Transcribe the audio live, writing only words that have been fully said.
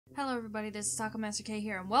Hello everybody, this is tacomasterk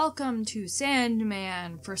here, and welcome to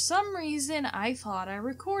Sandman. For some reason, I thought I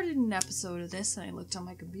recorded an episode of this, and I looked on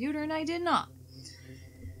my computer, and I did not.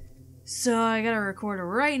 So I gotta record it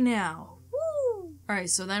right now. Woo!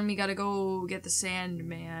 Alright, so then we gotta go get the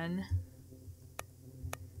Sandman.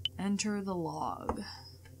 Enter the log.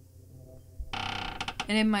 And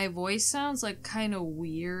then my voice sounds like kind of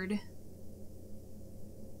weird.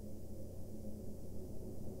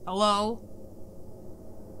 Hello?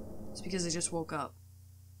 It's because I just woke up.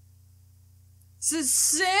 This is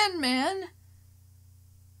Sandman!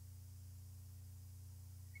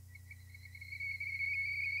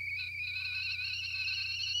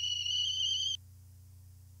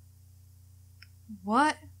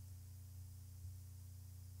 What?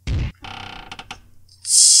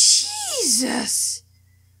 Jesus!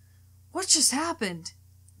 What just happened?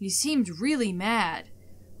 He seemed really mad.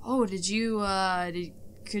 Oh, could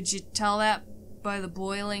you tell that by the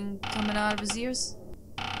boiling coming out of his ears?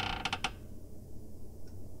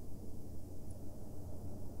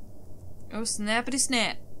 Oh, snappity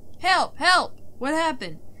snap. Help! Help! What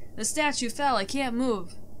happened? The statue fell. I can't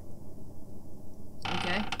move.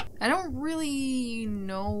 Okay. I don't really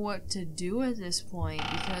know what to do at this point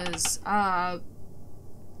because, I'm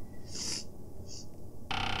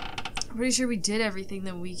pretty sure we did everything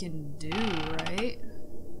that we can do, right?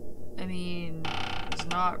 I mean, there's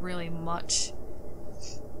not really much.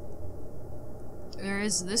 There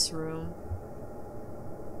is this room.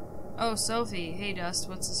 Oh, Sophie. Hey, Dust.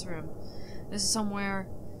 What's this room? This is somewhere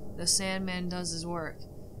the Sandman does his work.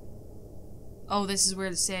 Oh, this is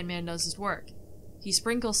where the Sandman does his work. He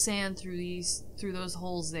sprinkles sand through those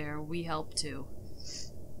holes there. We help too.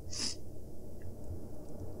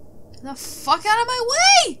 The fuck out of my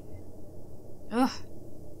way! Ugh.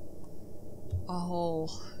 A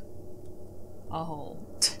hole. A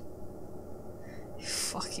hole. You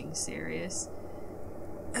fucking serious?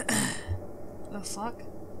 The fuck?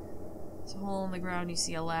 There's a hole in the ground, you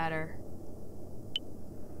see a ladder.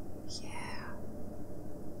 Yeah.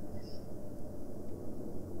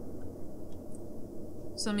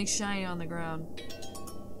 Something shiny on the ground.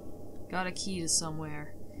 Got a key to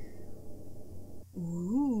somewhere.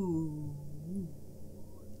 Ooh.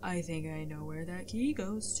 I think I know where that key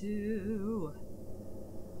goes to.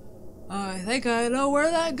 I think I know where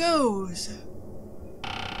that goes.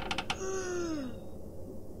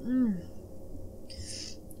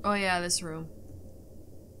 Oh yeah, this room.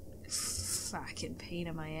 Fucking pain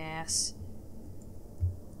in my ass.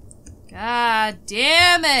 God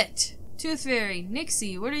damn it! Tooth Fairy,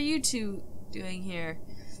 Nixie, what are you two doing here?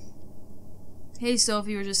 Hey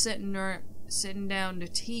Sophie, we're just sitting down to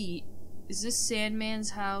tea. Is this Sandman's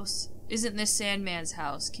house? Isn't this Sandman's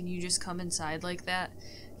house? Can you just come inside like that?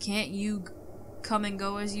 Can't you come and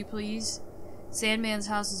go as you please? Sandman's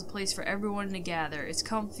house is a place for everyone to gather. It's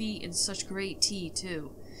comfy and such great tea,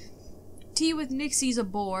 too. Tea with Nixie's a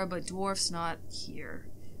bore, but Dwarf's not here.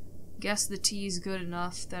 Guess the tea's good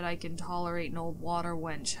enough that I can tolerate an old water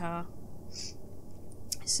wench, huh?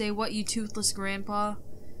 Say what, you toothless grandpa?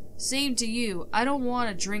 Same to you. I don't want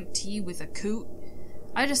to drink tea with a coot.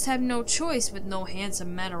 I just have no choice with no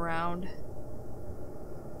handsome men around.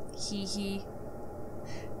 Hee hee.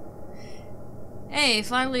 Hey,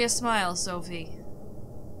 finally a smile, Sophie.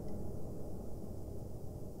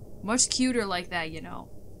 Much cuter like that, you know.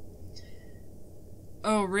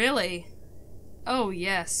 Oh, really? Oh,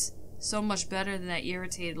 yes. So much better than that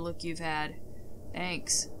irritated look you've had.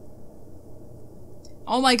 Thanks.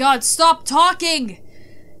 Oh my god, stop talking!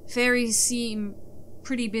 Fairies seem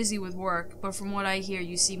pretty busy with work, but from what I hear,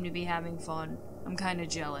 you seem to be having fun. I'm kinda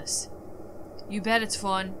jealous. You bet it's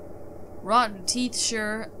fun. Rotten teeth,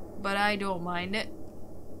 sure, but I don't mind it.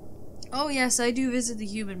 Oh yes, I do visit the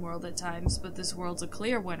human world at times, but this world's a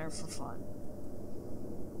clear winner for fun.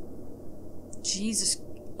 Jesus.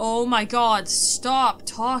 Oh my god, stop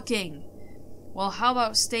talking! Well, how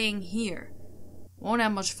about staying here? Won't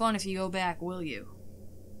have much fun if you go back, will you?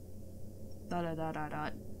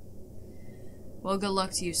 Dot. Well, good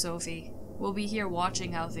luck to you, Sophie. We'll be here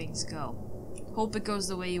watching how things go. Hope it goes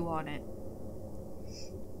the way you want it.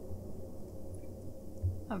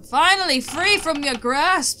 I'm finally free from your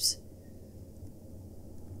grasps!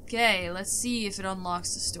 Okay, let's see if it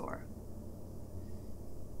unlocks the store.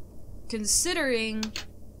 Considering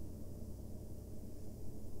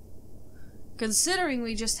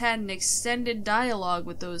we just had an extended dialogue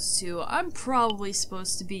with those two, I'm probably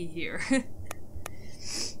supposed to be here.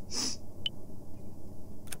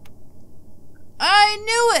 I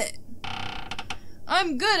knew it!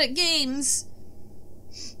 I'm good at games.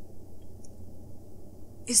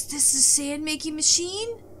 Is this a sand-making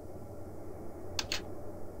machine?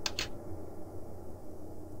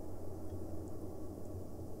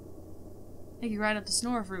 I can grind up the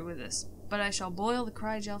snore fruit with this, but I shall boil the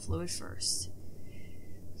crygel fluid first.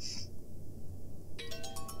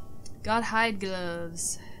 Got hide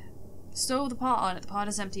gloves. Stow the pot on it. The pot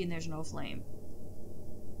is empty and there's no flame.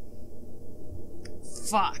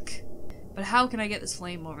 Fuck. But how can I get this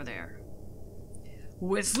flame over there?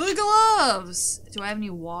 With the gloves! Do I have any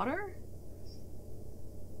water?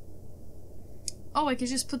 Oh, I could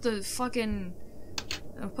just put the fucking...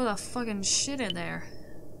 put a fucking shit in there.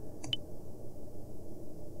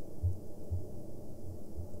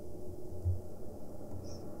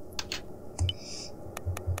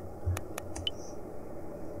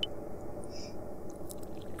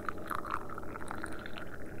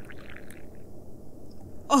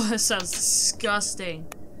 Oh, that sounds disgusting.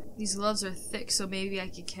 These gloves are thick, so maybe I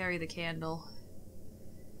could carry the candle.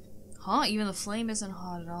 Huh? Even the flame isn't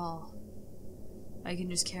hot at all. I can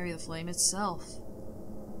just carry the flame itself.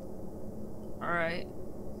 Alright.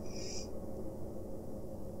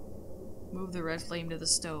 Move the red flame to the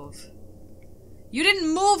stove. You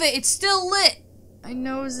didn't move it! It's still lit! My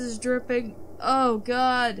nose is dripping. Oh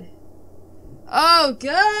god. Oh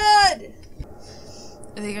god!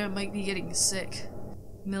 I think I might be getting sick.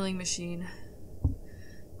 Milling machine.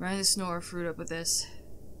 Grind the snore fruit up with this.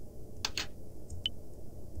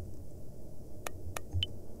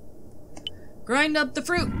 Grind up the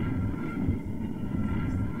fruit!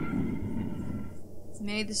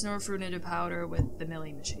 Made the snore fruit into powder with the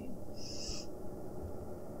milling machine.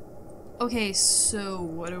 Okay, so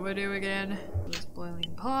what do I do again? This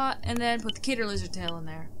boiling pot, and then put the killer lizard tail in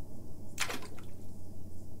there.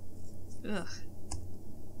 Ugh.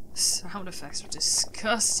 Sound effects are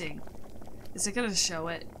disgusting. Is it gonna show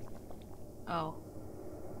it? Oh.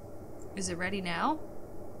 Is it ready now?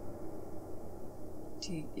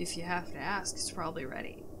 If you have to ask, it's probably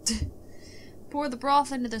ready. Pour the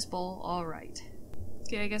broth into this bowl. Alright.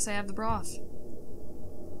 Okay, I guess I have the broth.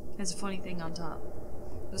 Has a funny thing on top.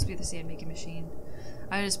 Must be the sand making machine.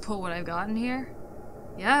 I just put what I've got in here?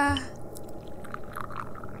 Yeah.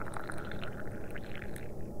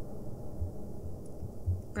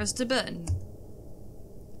 Press the button.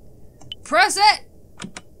 Press it!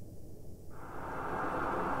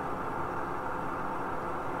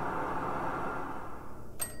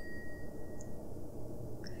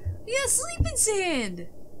 Yeah, sleeping sand!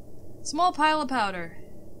 Small pile of powder.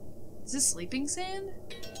 Is this sleeping sand?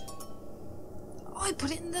 Oh, I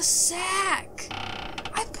put it in the sack!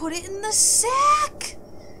 I put it in the sack!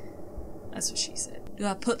 That's what she said. Do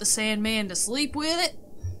I put the Sandman to sleep with it?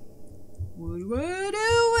 What do I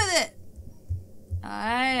do with it?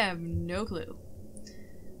 I have no clue.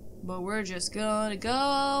 But we're just gonna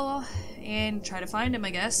go and try to find him, I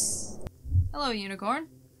guess. Hello, unicorn.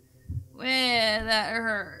 Well, that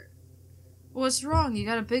hurt. What's wrong? You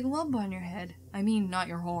got a big lump on your head. I mean, not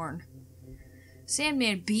your horn.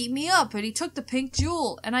 Sandman beat me up, and he took the pink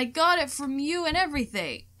jewel, and I got it from you and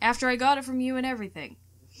everything. After I got it from you and everything.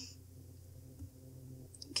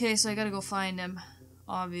 Okay, so I gotta go find him.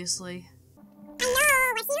 Obviously. I know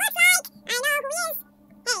what he looks like! I know who he is!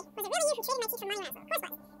 Hey, was it really you who traded my teeth for mine last? Of course it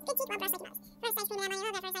was. Good teeth, well brushed like yours. First ice cream and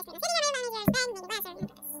money, first ice cream. City of my years, then maybe last year.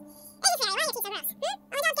 Hey, Fairy, why are your teeth so gross?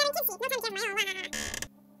 Oh, no, Gavin, kids' teeth. No time to care for my own.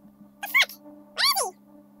 The fuck? Where is he?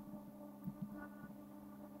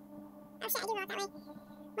 Oh shit, I do go out that way.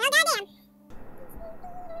 Well, goddamn.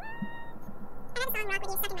 I have a song rock with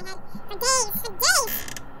you stuck in my head. For days! For days!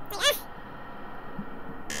 Like, ugh.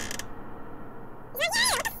 He's like, yeah! What the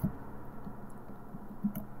f-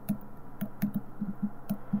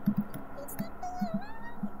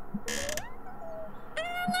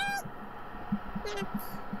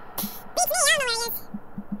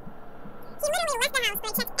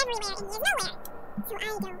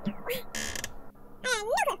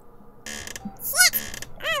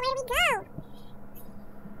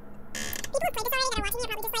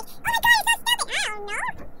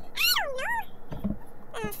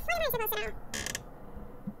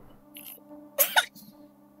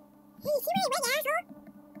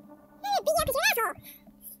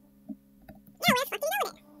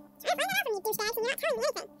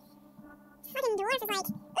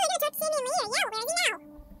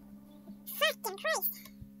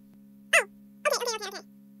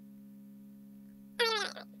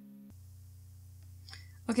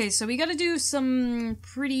 Okay, so we gotta do some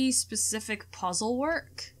pretty specific puzzle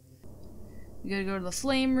work. We gotta go to the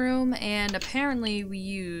flame room, and apparently we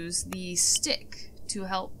use the stick to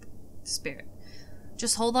help the spirit.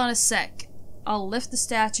 Just hold on a sec. I'll lift the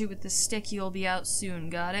statue with the stick, you'll be out soon,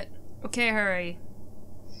 got it? Okay, hurry.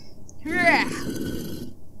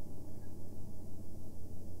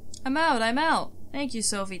 I'm out. Thank you,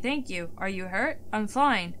 Sophie, thank you. Are you hurt? I'm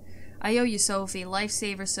fine. I owe you, Sophie.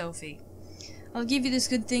 Lifesaver Sophie. I'll give you this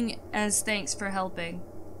good thing as thanks for helping.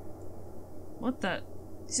 What the?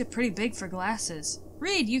 These are pretty big for glasses.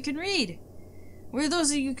 Read! You can read! Where are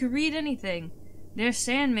those of you who can read anything? They're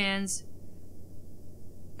Sandman's.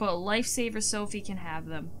 But Lifesaver Sophie can have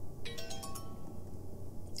them.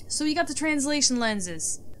 So we got the translation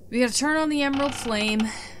lenses. We gotta turn on the emerald flame.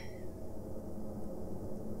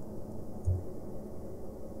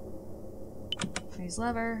 Raise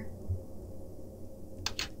lever.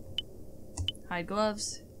 Hide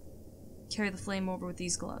gloves. Carry the flame over with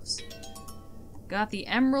these gloves. Got the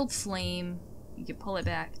emerald flame. You can pull it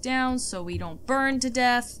back down so we don't burn to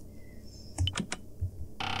death.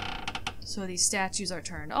 So these statues are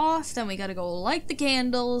turned off. Then we gotta go light the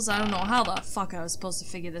candles. I don't know how the fuck I was supposed to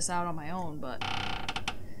figure this out on my own, but...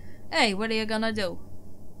 Hey, what are you gonna do?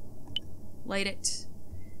 Light it.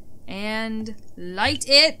 And... light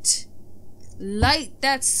it! Light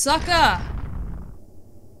that sucker!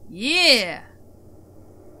 Yeah!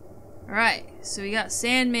 Alright, so we got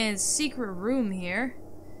Sandman's secret room here.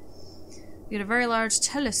 We got a very large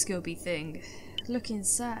telescopy thing. Look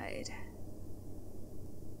inside.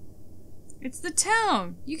 It's the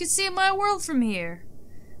town! You can see my world from here!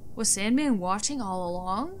 Was Sandman watching all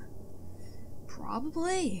along?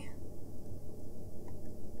 Probably.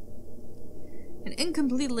 An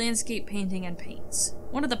incomplete landscape painting and paints.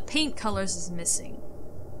 One of the paint colors is missing.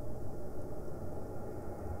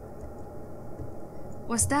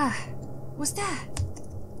 What's that? What's that?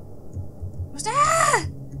 What's that?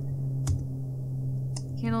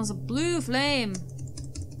 Candle's a blue flame.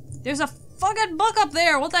 There's a fucking book up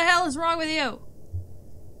there! What the hell is wrong with you?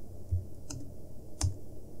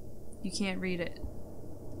 You can't read it.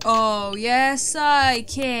 Oh, yes I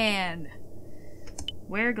can!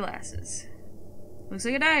 Wear glasses. Looks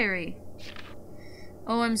like a diary.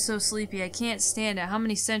 Oh, I'm so sleepy. I can't stand it. How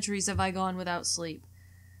many centuries have I gone without sleep?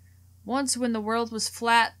 Once when the world was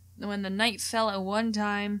flat, when the night fell at one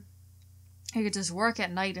time, I could just work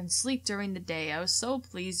at night and sleep during the day. I was so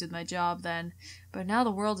pleased with my job then. But now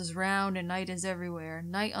the world is round and night is everywhere.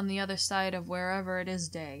 Night on the other side of wherever it is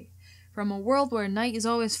day. From a world where night is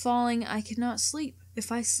always falling, I cannot sleep.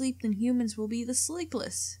 If I sleep, then humans will be the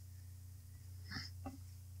sleepless.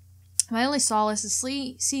 My only solace is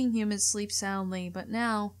seeing humans sleep soundly, but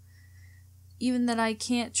now, even that I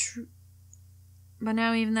can't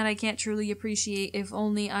truly appreciate, if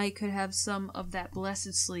only I could have some of that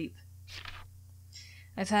blessed sleep.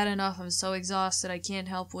 I've had enough. I'm so exhausted I can't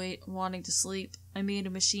help wanting to sleep. I made a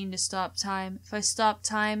machine to stop time. If I stop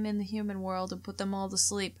time in the human world and put them all to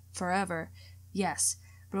sleep forever, yes,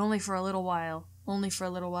 but only for a little while. Only for a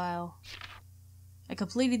little while. I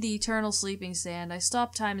completed the eternal sleeping sand. I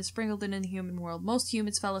stopped time and sprinkled it in the human world. Most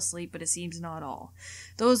humans fell asleep, but it seems not all.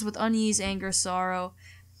 Those with unease, anger, sorrow,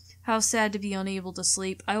 how sad to be unable to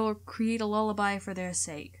sleep. I will create a lullaby for their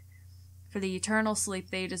sake. For the eternal sleep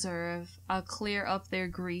they deserve. I'll clear up their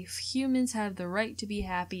grief. Humans have the right to be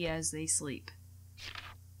happy as they sleep.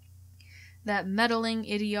 That meddling,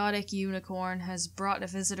 idiotic unicorn has brought a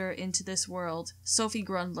visitor into this world. Sophie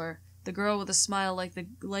Grundler, the girl with a smile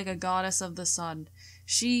like a goddess of the sun.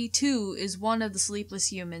 She, too, is one of the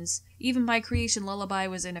sleepless humans. Even my creation lullaby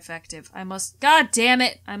was ineffective. God damn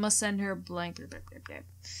it! I must send her blank.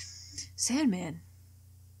 Sandman.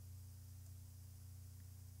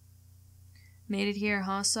 Made it here,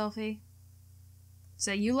 huh, Sophie? Is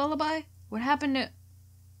that you, lullaby? What happened to...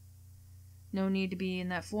 No need to be in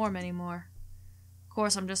that form anymore. Of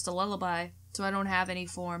course, I'm just a lullaby, so I don't have any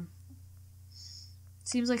form.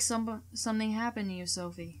 Seems like something happened to you,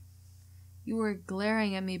 Sophie. You were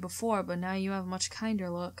glaring at me before, but now you have a much kinder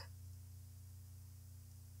look.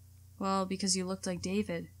 Well, because you looked like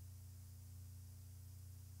David.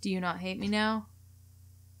 Do you not hate me now?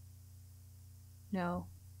 No,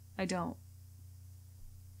 I don't.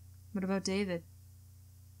 What about David?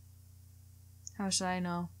 How should I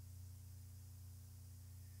know?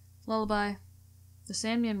 Lullaby. The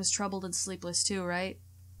Sandman was troubled and sleepless too, right?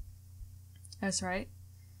 That's right.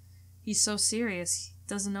 He's so serious. He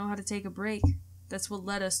doesn't know how to take a break. That's what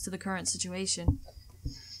led us to the current situation.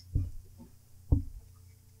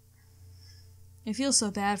 I feel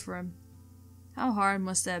so bad for him. How hard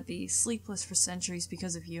must that be, sleepless for centuries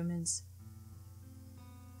because of humans?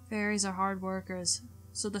 Fairies are hard workers,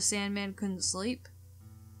 so the Sandman couldn't sleep?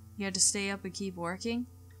 He had to stay up and keep working?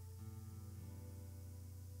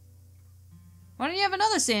 Why don't you have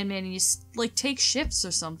another Sandman and you, like, take shifts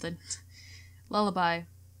or something? Lullaby,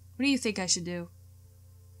 what do you think I should do?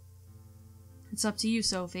 It's up to you,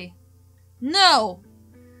 Sophie. No!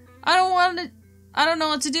 I don't know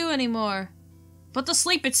what to do anymore. Put the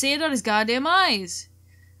sleep at sand on his goddamn eyes.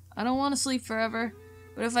 I don't want to sleep forever.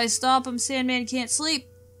 But if I stop him, Sandman can't sleep.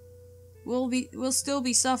 We'll still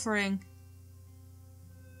be suffering.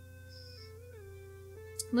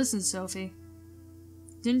 Listen, Sophie.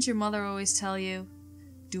 Didn't your mother always tell you,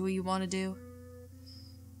 do what you want to do?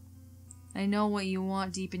 I know what you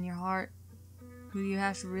want deep in your heart, but you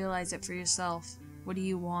have to realize it for yourself. What do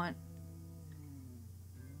you want?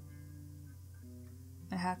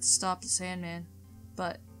 I have to stop the Sandman,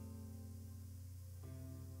 but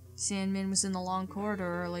Sandman was in the long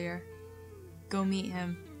corridor earlier. Go meet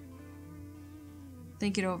him.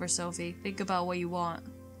 Think it over, Sophie. Think about what you want.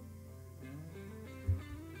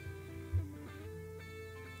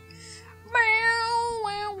 Wow,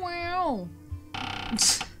 wow, wow.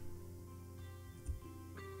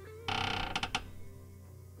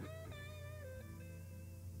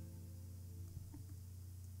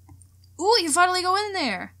 Ooh, you finally go in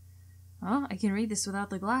there! Oh, I can read this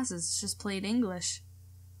without the glasses. It's just plain English.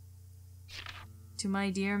 To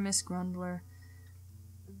my dear Miss Grundler,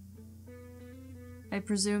 I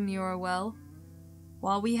presume you are well?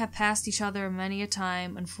 While we have passed each other many a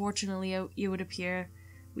time, unfortunately it would appear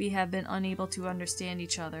we have been unable to understand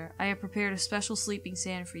each other. I have prepared a special sleeping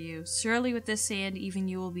sand for you. Surely with this sand even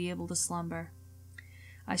you will be able to slumber.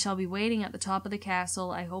 I shall be waiting at the top of the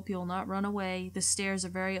castle. I hope you will not run away. The stairs are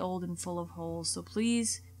very old and full of holes, so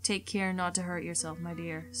please take care not to hurt yourself, my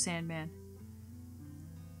dear. Sandman.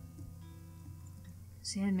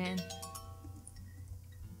 Sandman.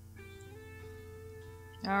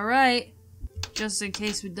 Alright. Just in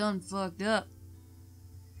case we done fucked up.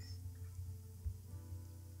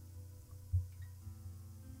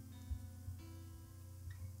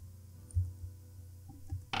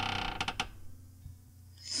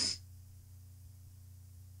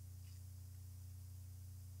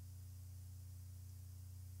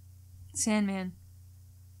 Sandman.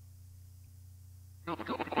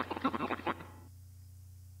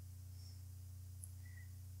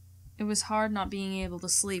 It was hard not being able to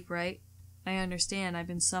sleep, right? I understand. I've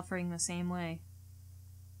been suffering the same way.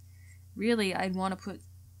 Really, I'd want to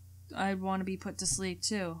be put to sleep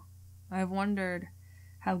too. I've wondered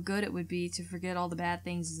how good it would be to forget all the bad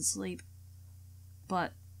things in sleep.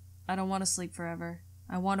 But I don't want to sleep forever.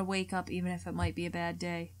 I want to wake up even if it might be a bad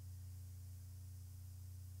day.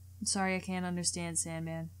 I'm sorry I can't understand,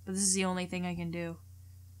 Sandman, but this is the only thing I can do.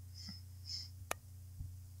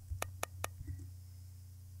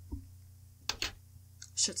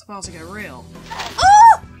 Shit's about to get real.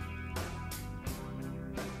 Oh!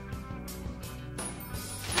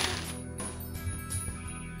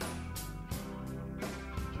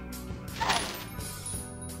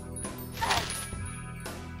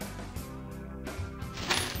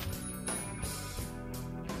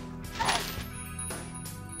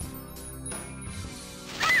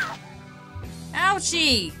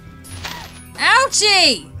 Ouchie!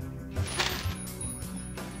 Ouchie!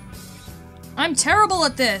 I'm terrible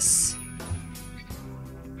at this!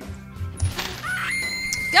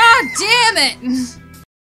 God damn it!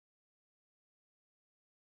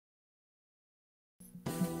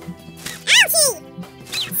 Ouchie!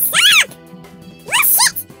 Stop! What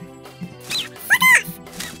shit? Fuck off!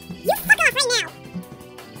 You fuck off right now!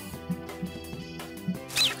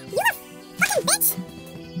 You a fucking bitch!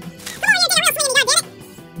 Come on, you're gonna real swing at me, goddammit!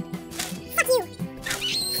 Fuck you!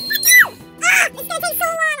 Ah! It's gonna take so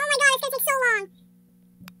long! Oh my god, it's gonna take so long!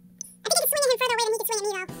 I think I can swing at him further away than he can swing at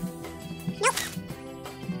me, though. Nope.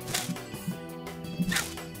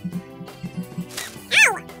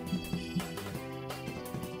 Ow!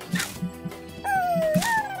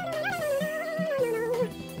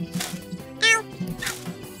 Ow.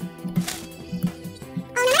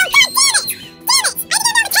 Oh no, god damn it! Damn it! I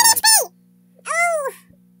didn't have a 10 HP! Oh!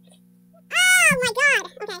 Oh my god!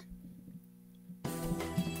 Okay.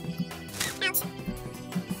 Ouch.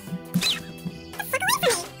 Get the fuck away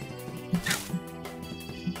from me!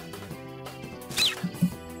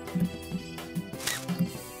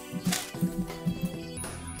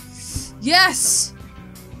 Yes!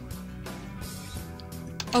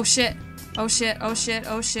 Oh shit. Oh shit. Oh shit.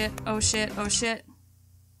 Oh shit. Oh shit. Oh shit.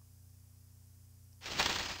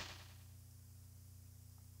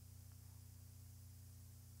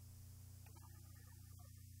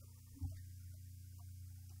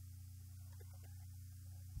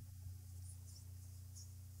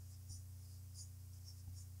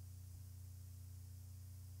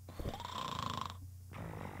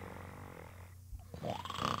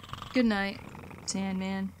 Good night,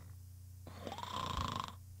 Sandman.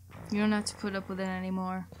 You don't have to put up with it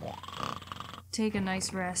anymore. Take a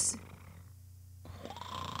nice rest.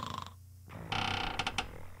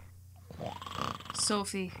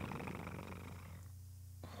 Sophie.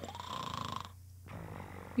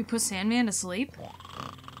 You put Sandman to sleep?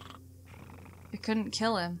 It couldn't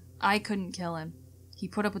kill him. I couldn't kill him. He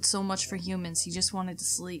put up with so much for humans, he just wanted to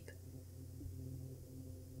sleep.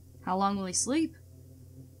 How long will he sleep?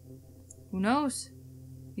 Who knows?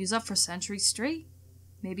 He was up for centuries straight.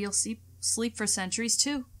 Maybe he'll sleep for centuries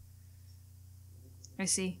too. I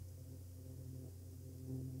see.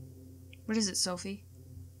 What is it, Sophie?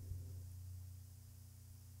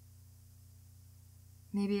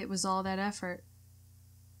 Maybe it was all that effort.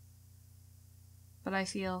 But I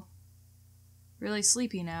feel really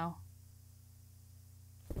sleepy now.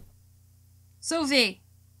 Sophie!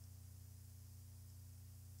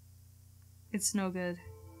 It's no good.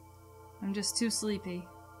 I'm just too sleepy.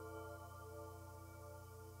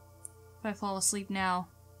 If I fall asleep now,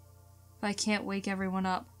 if I can't wake everyone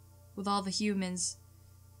up with all the humans,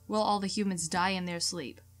 will all the humans die in their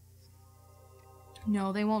sleep?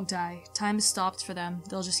 No, they won't die. Time is stopped for them.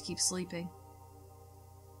 They'll just keep sleeping.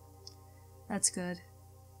 That's good.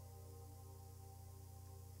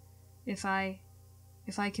 If I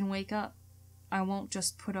can wake up, I won't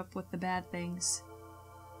just put up with the bad things.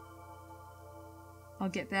 I'll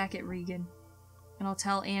get back at Regan, and I'll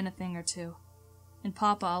tell Anne a thing or two. And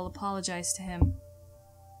Papa, I'll apologize to him.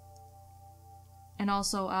 And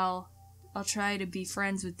also I'll try to be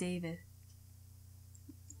friends with David.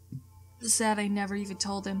 It's sad I never even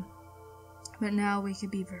told him. But now we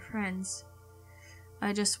could be friends.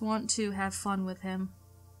 I just want to have fun with him.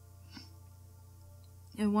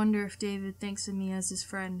 I wonder if David thinks of me as his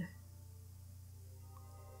friend.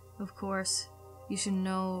 Of course, you should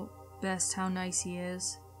know best how nice he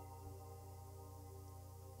is.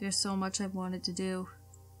 There's so much I've wanted to do.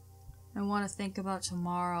 I want to think about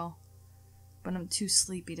tomorrow, but I'm too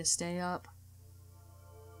sleepy to stay up.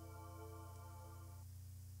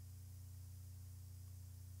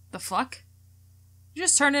 The fuck? You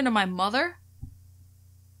just turned into my mother?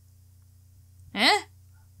 Eh?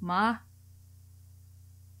 Ma?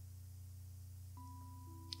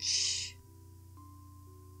 Shh.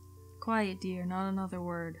 Quiet, dear, not another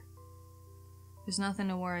word. There's nothing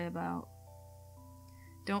to worry about.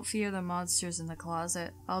 Don't fear the monsters in the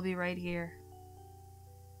closet. I'll be right here.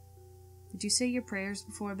 Did you say your prayers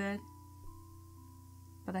before bed?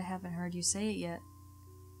 But I haven't heard you say it yet.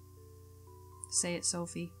 Say it,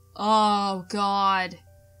 Sophie. Oh, God.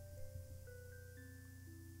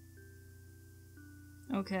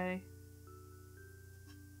 Okay.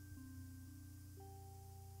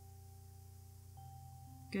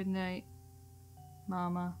 Good night,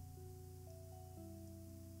 Mama.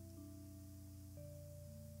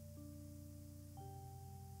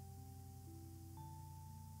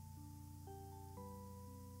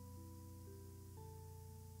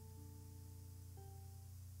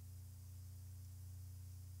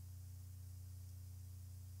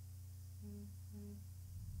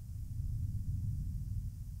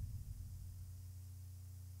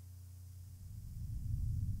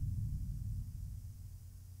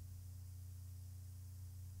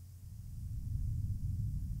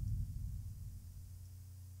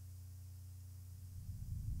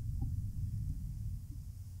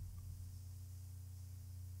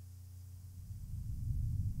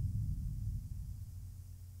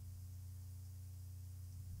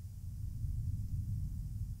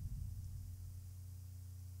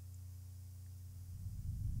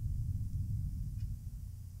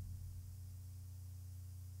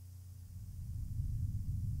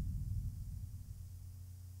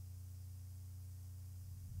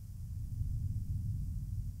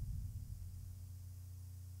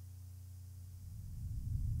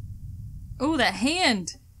 Oh, that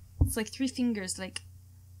hand! It's like 3 fingers, like...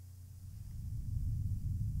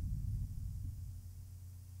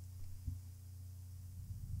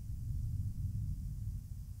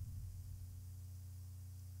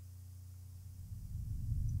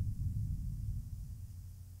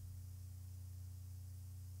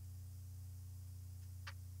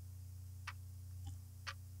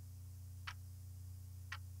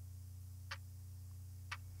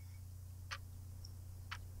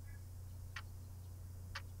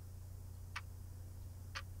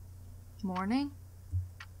 Morning?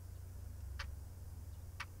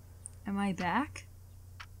 Am I back?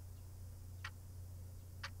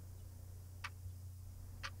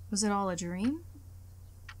 Was it all a dream?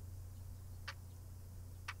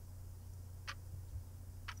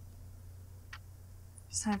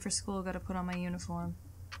 It's time for school, gotta put on my uniform.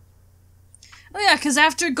 Oh yeah, because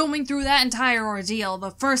after going through that entire ordeal,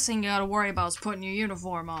 the first thing you gotta worry about is putting your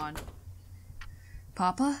uniform on.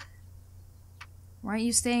 Papa? Weren't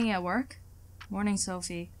you staying at work? Morning,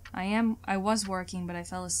 Sophie. I was working, but I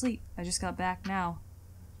fell asleep. I just got back now.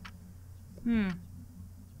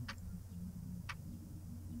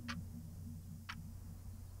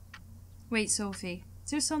 Wait, Sophie.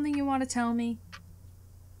 Is there something you want to tell me?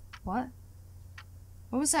 What?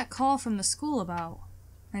 What was that call from the school about?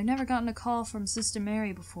 I've never gotten a call from Sister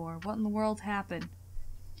Mary before. What in the world happened?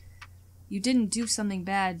 You didn't do something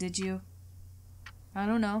bad, did you? I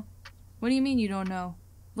don't know. What do you mean you don't know?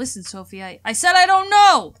 Listen, Sophie, I said I don't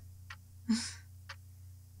know!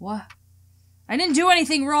 What? I didn't do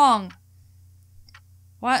anything wrong!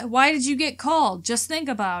 Why did you get called? Just think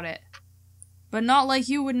about it. But not like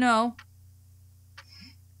you would know.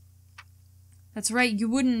 That's right, you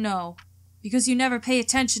wouldn't know. Because you never pay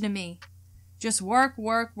attention to me. Just work,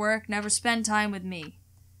 work, work, never spend time with me.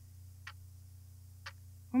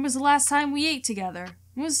 When was the last time we ate together?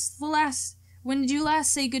 When did you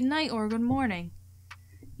last say good night or good morning?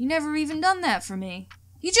 You never even done that for me.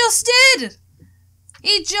 He just did!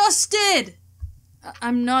 He just did!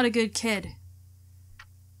 I'm not a good kid.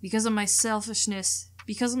 Because of my selfishness.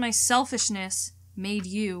 Because of my selfishness made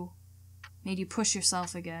you push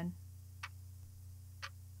yourself again.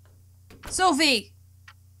 Sophie!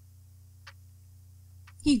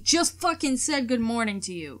 He just fucking said good morning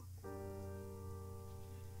to you.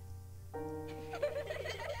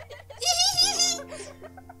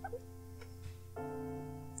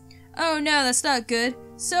 Oh no, that's not good.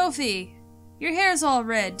 Sophie, your hair's all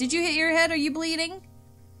red. Did you hit your head? Are you bleeding?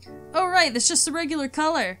 Oh right, that's just a regular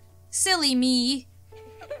color. Silly me.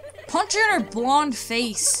 Punch her in her blonde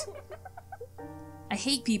face. I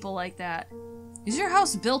hate people like that. Is your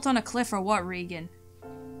house built on a cliff or what, Regan?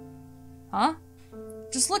 Huh?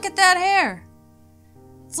 Just look at that hair.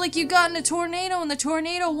 It's like you got in a tornado and the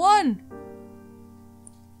tornado won.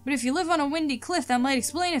 But if you live on a windy cliff, that might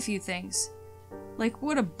explain a few things. Like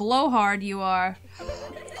what a blowhard you are.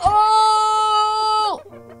 Oh!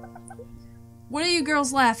 What are you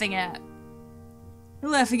girls laughing at?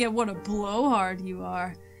 You're laughing at what a blowhard you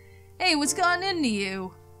are. Hey, what's gotten into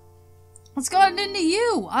you? What's gotten into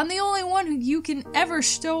you? I'm the only one who you can ever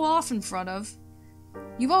show off in front of.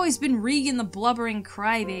 You've always been Regan the blubbering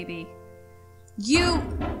crybaby. You...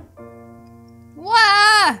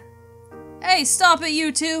 Wah! Hey, stop it,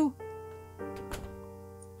 you two!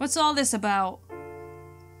 What's all this about?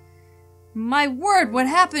 My word, what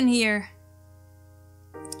happened here?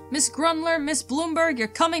 Miss Grundler, Miss Bloomberg, you're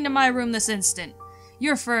coming to my room this instant.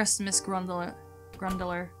 You're first, Miss Grundler.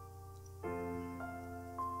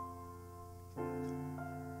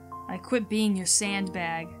 I quit being your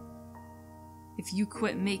sandbag. If you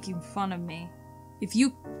quit making fun of me. If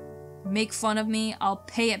you make fun of me, I'll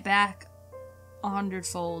pay it back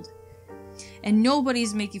 100-fold. And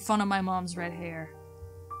nobody's making fun of my mom's red hair.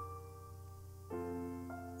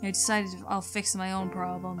 I decided I'll fix my own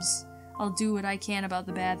problems. I'll do what I can about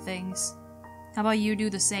the bad things. How about you do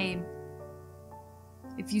the same?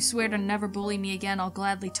 If you swear to never bully me again, I'll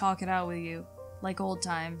gladly talk it out with you. Like old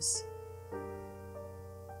times.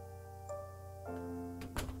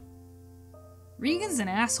 Regan's an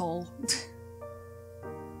asshole.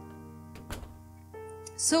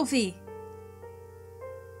 Sophie!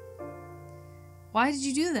 Why did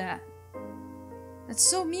you do that? That's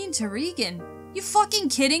so mean to Regan. You fucking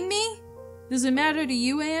kidding me? Does it matter to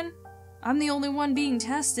you, Anne? I'm the only one being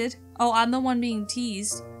tested. Oh, I'm the one being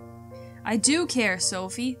teased. I do care,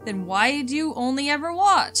 Sophie. Then why did you only ever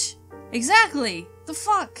watch? Exactly! The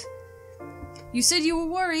fuck? You said you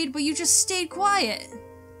were worried, but you just stayed quiet.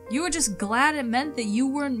 You were just glad it meant that you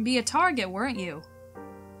wouldn't be a target, weren't you?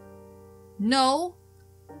 No.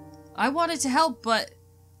 I wanted to help, but...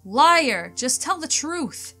 Liar! Just tell the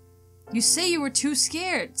truth. You say you were too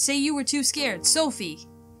scared. Say you were too scared. Sophie.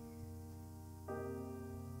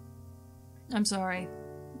 I'm sorry.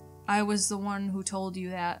 I was the one who told you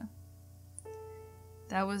that.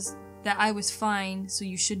 That I was fine, so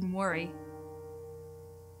you shouldn't worry.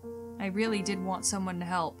 I really did want someone to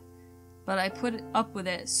help, but I put up with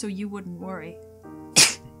it so you wouldn't worry.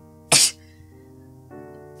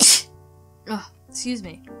 Ugh, excuse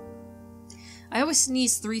me. I always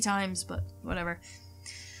sneeze 3 times, but whatever.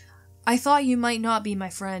 I thought you might not be my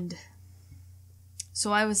friend,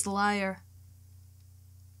 so I was the liar.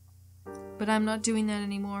 But I'm not doing that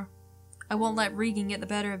anymore. I won't let Regan get the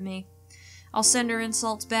better of me. I'll send her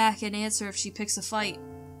insults back and answer if she picks a fight.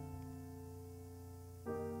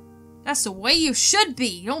 That's the way you should be!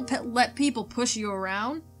 You don't let people push you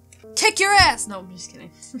around. Kick your ass! No, I'm just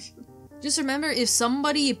kidding. Just remember, if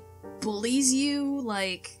somebody bullies you,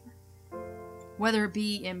 like... whether it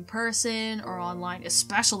be in person or online,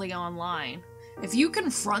 especially online, if you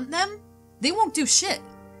confront them, they won't do shit.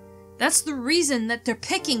 That's the reason that they're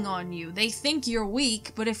picking on you. They think you're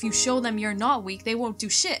weak, but if you show them you're not weak, they won't do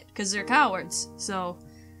shit, because they're cowards. So,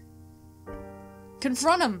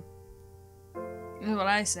 confront them. is what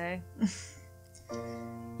I say.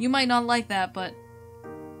 You might not like that, but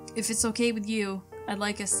if it's okay with you, I'd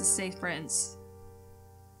like us to stay friends.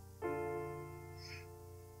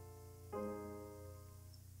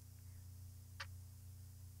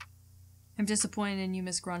 I'm disappointed in you,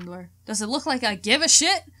 Miss Grundler. Does it look like I give a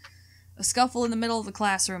shit? A scuffle in the middle of the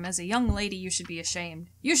classroom. As a young lady, you should be ashamed.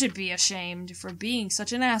 You should be ashamed for being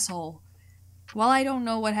such an asshole. While I don't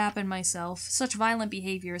know what happened myself, such violent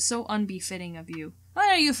behavior is so unbefitting of you. Why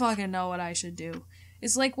don't you fucking know what I should do?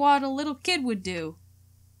 It's like what a little kid would do.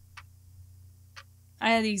 I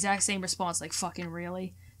had the exact same response, like, fucking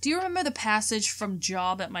really? Do you remember the passage from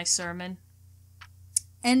Job at my sermon?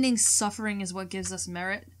 Ending suffering is what gives us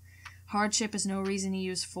merit. Hardship is no reason to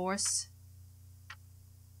use force.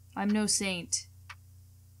 I'm no saint.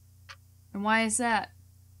 And why is that?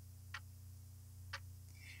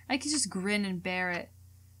 I could just grin and bear it,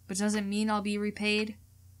 but does it mean I'll be repaid?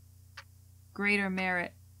 Greater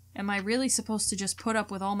merit. Am I really supposed to just put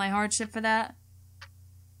up with all my hardship for that?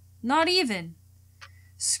 Not even.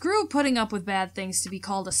 Screw putting up with bad things to be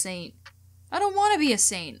called a saint. I don't want to be a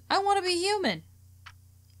saint. I want to be human.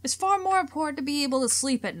 It's far more important to be able to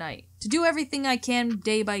sleep at night, to do everything I can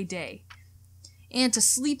day by day, and to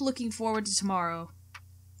sleep looking forward to tomorrow.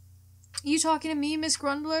 Are you talking to me, Miss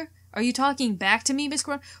Grundler? Are you talking back to me, Miss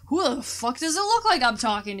Grundler? Who the fuck does it look like I'm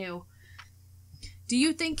talking to? Do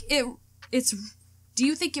you think it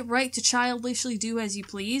right to childishly do as you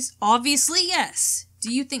please? Obviously, yes.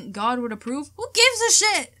 Do you think God would approve? Who gives a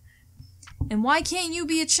shit? And why can't you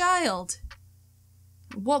be a child?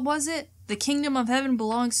 What was it? The kingdom of heaven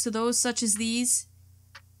belongs to those such as these.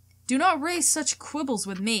 Do not raise such quibbles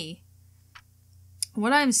with me.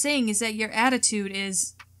 What I'm saying is that your attitude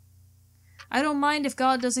is, I don't mind if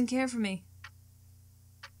God doesn't care for me.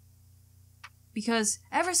 Because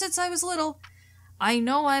ever since I was little, I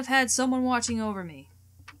know I've had someone watching over me.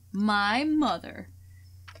 My mother.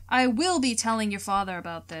 I will be telling your father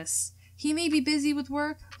about this. He may be busy with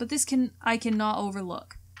work, but I cannot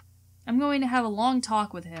overlook. I'm going to have a long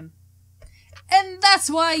talk with him. And that's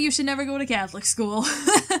why you should never go to Catholic school.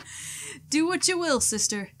 Do what you will,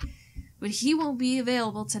 sister. But he won't be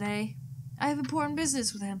available today. I have important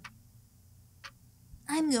business with him.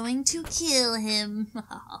 I'm going to kill him.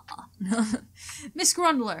 Miss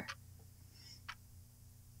Grundler.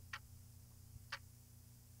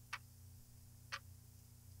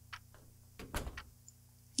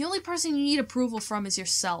 The only person you need approval from is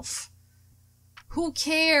yourself. Who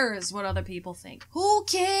cares what other people think? Who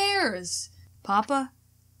cares? Papa,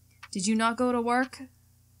 did you not go to work?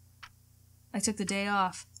 I took the day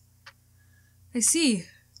off. I see.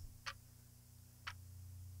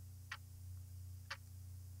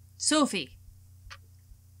 Sophie.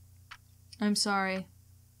 I'm sorry,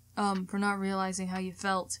 for not realizing how you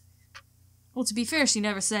felt. Well, to be fair, she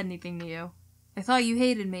never said anything to you. I thought you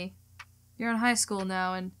hated me. You're in high school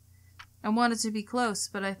now, and I wanted to be close,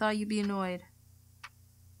 but I thought you'd be annoyed.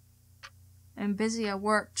 I'm busy at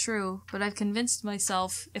work, true, but I've convinced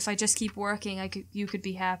myself if I just keep working, you could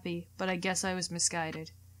be happy, but I guess I was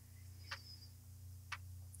misguided.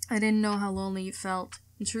 I didn't know how lonely you felt.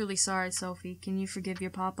 I'm truly sorry, Sophie. Can you forgive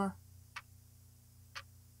your papa?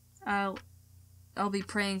 I'll be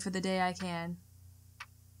praying for the day I can.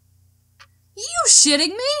 You shitting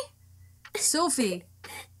me? Sophie.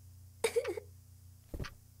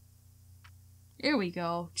 Here we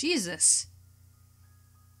go. Jesus.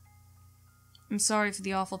 I'm sorry for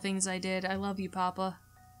the awful things I did. I love you, Papa.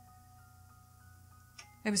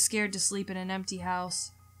 I was scared to sleep in an empty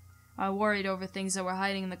house. I worried over things that were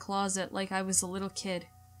hiding in the closet like I was a little kid.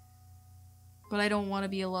 But I don't want to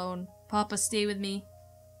be alone. Papa, stay with me.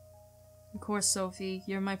 Of course, Sophie,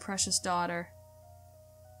 you're my precious daughter.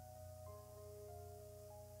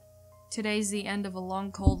 Today's the end of a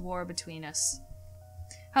long Cold War between us.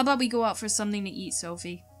 How about we go out for something to eat,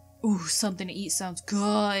 Sophie? Ooh, something to eat sounds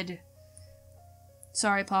good.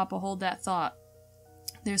 Sorry, Papa, hold that thought.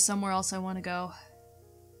 There's somewhere else I want to go.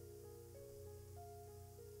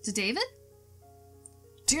 To David?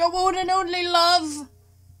 To your one and only love!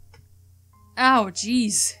 Ow,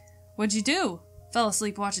 jeez. What'd you do? Fell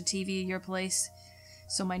asleep watching TV at your place,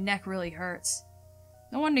 so my neck really hurts.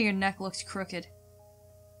 No wonder your neck looks crooked.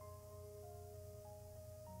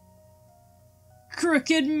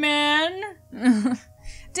 Crooked man?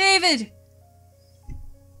 David!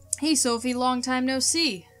 Hey, Sophie, long time no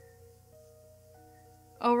see.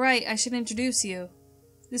 Oh, right, I should introduce you.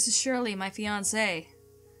 This is Shirley, my fiancée.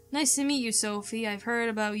 Nice to meet you, Sophie. I've heard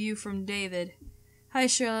about you from David. Hi,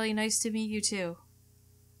 Shirley. Nice to meet you, too.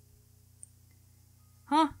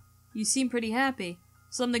 Huh? You seem pretty happy.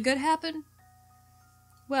 Something good happened?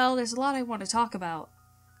 Well, there's a lot I want to talk about.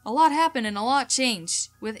 A lot happened and a lot changed.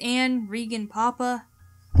 With Anne, Regan, Papa.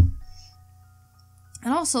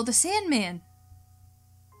 And also the Sandman.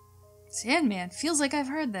 Sandman? Feels like I've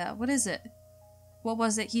heard that. What is it? What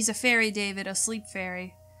was it? He's a fairy, David. A sleep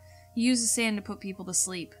fairy. He uses sand to put people to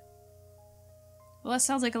sleep. Well, that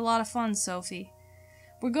sounds like a lot of fun, Sophie.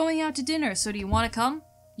 We're going out to dinner, so do you want to come?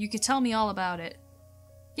 You could tell me all about it.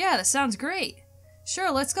 Yeah, that sounds great.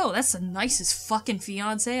 Sure, let's go. That's the nicest fucking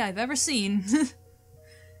fiancé I've ever seen.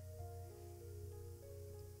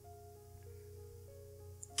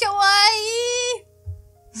 Kawaii!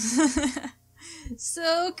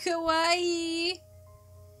 So kawaii!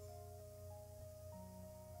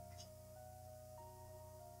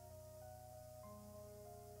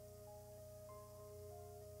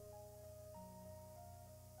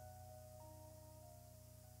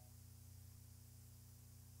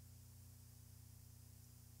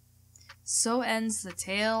 So ends the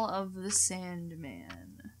tale of the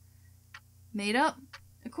Sandman. Made up?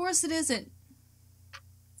 Of course it isn't.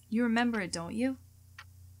 You remember it, don't you?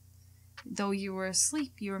 Though you were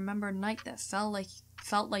asleep, you remember a night that felt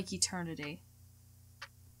like eternity.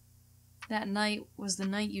 That night was the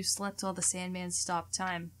night you slept while the Sandman stopped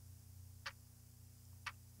time.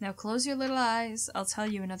 Now close your little eyes. I'll tell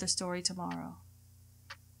you another story tomorrow.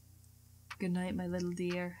 Good night, my little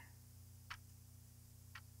dear.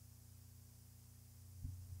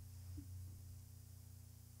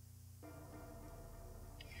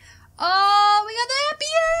 Oh, we got the happy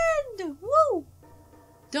end! Woo!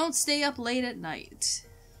 Don't stay up late at night.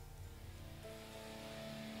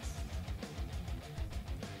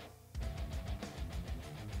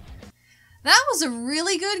 That was a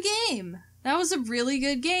really good game. That was a really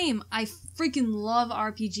good game. I freaking love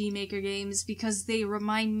RPG Maker games because they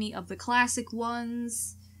remind me of the classic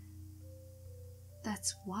ones.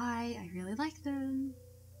 That's why I really like them.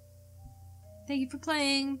 Thank you for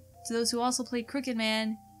playing. To those who also played Crooked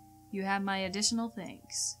Man, you have my additional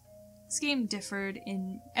thanks. This game differed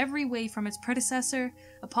in every way from its predecessor.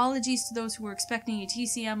 Apologies to those who were expecting a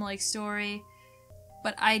TCM-like story,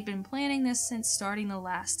 but I'd been planning this since starting the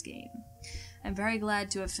last game. I'm very glad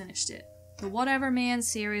to have finished it. The Whatever Man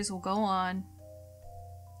series will go on.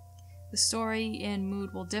 The story and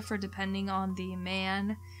mood will differ depending on the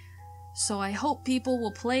man, so I hope people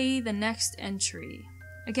will play the next entry.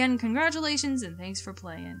 Again, congratulations and thanks for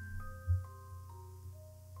playing.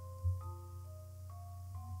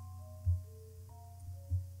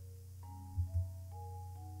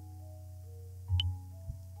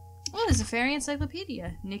 Oh, there's a fairy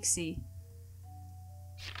encyclopedia. Nixie.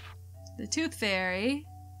 The Tooth Fairy.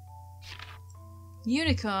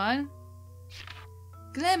 Unicorn.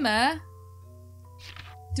 Glimmer.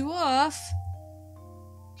 Dwarf.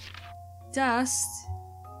 Dust.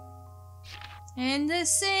 And the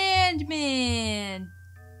Sandman.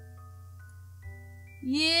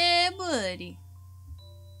 Yeah, buddy.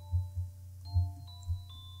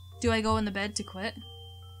 Do I go in the bed to quit?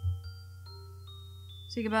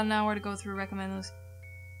 Take about an hour to go through recommend those.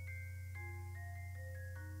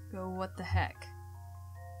 Go, what the heck?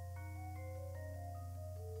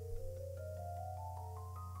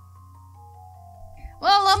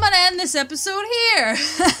 Well, I'm gonna end this episode here.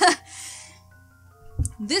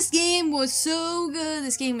 This game was so good.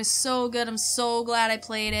 This game is so good. I'm so glad I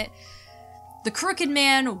played it. The Crooked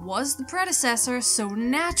Man was the predecessor, so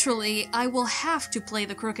naturally I will have to play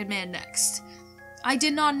the Crooked Man next. I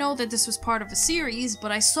did not know that this was part of a series,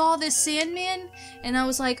 but I saw this Sandman, and I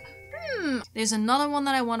was like, there's another one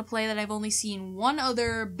that I want to play that I've only seen one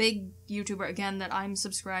other big YouTuber, again, that I'm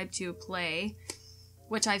subscribed to play,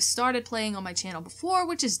 which I've started playing on my channel before,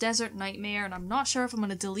 which is Desert Nightmare, and I'm not sure if I'm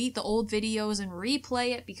going to delete the old videos and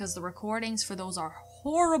replay it because the recordings for those are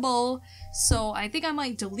horrible, so I think I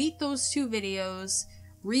might delete those two videos,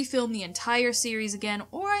 refilm the entire series again,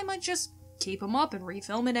 or I might just keep them up and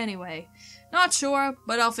refilm it anyway. Not sure,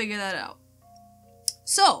 but I'll figure that out.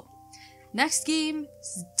 So, next game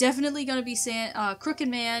is definitely going to be Crooked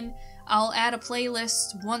Man. I'll add a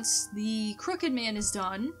playlist once the Crooked Man is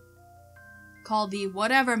done, called the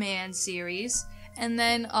Whatever Man series, and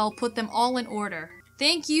then I'll put them all in order.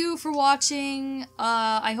 Thank you for watching.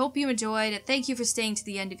 I hope you enjoyed it. Thank you for staying to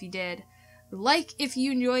the end if you did. Like if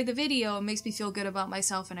you enjoyed the video, it makes me feel good about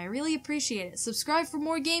myself and I really appreciate it. Subscribe for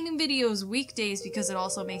more gaming videos weekdays because it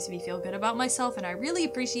also makes me feel good about myself and I really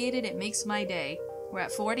appreciate it. It makes my day. We're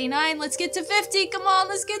at 49, let's get to 50, come on,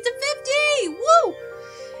 let's get to 50! Woo!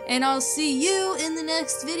 And I'll see you in the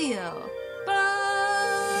next video.